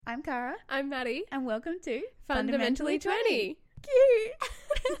I'm Cara. I'm Maddie. And welcome to Fundamentally 20.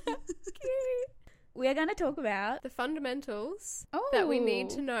 Cute. We are going to talk about The fundamentals that we need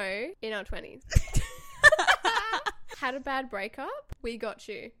to know in our 20s. Had a bad breakup? We got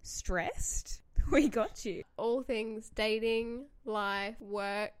you. Stressed? We got you. All things dating, life,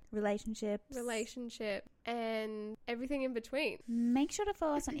 work, Relationships. relationship, and everything in between. Make sure to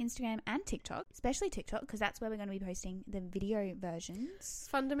follow us on Instagram and TikTok, especially TikTok, because that's where we're going to be posting the video versions.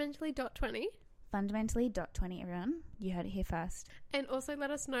 Fundamentally.20. Fundamentally.20, everyone. You heard it here first. And also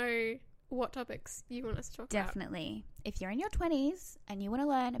let us know what topics you want us to talk about. Definitely. If you're in your 20s and you want to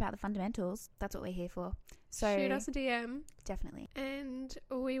learn about the fundamentals, that's what we're here for. So shoot us a DM. Definitely. And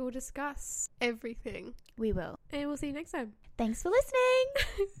we will discuss everything. We will. And we'll see you next time. Thanks for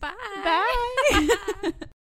listening. Bye. Bye.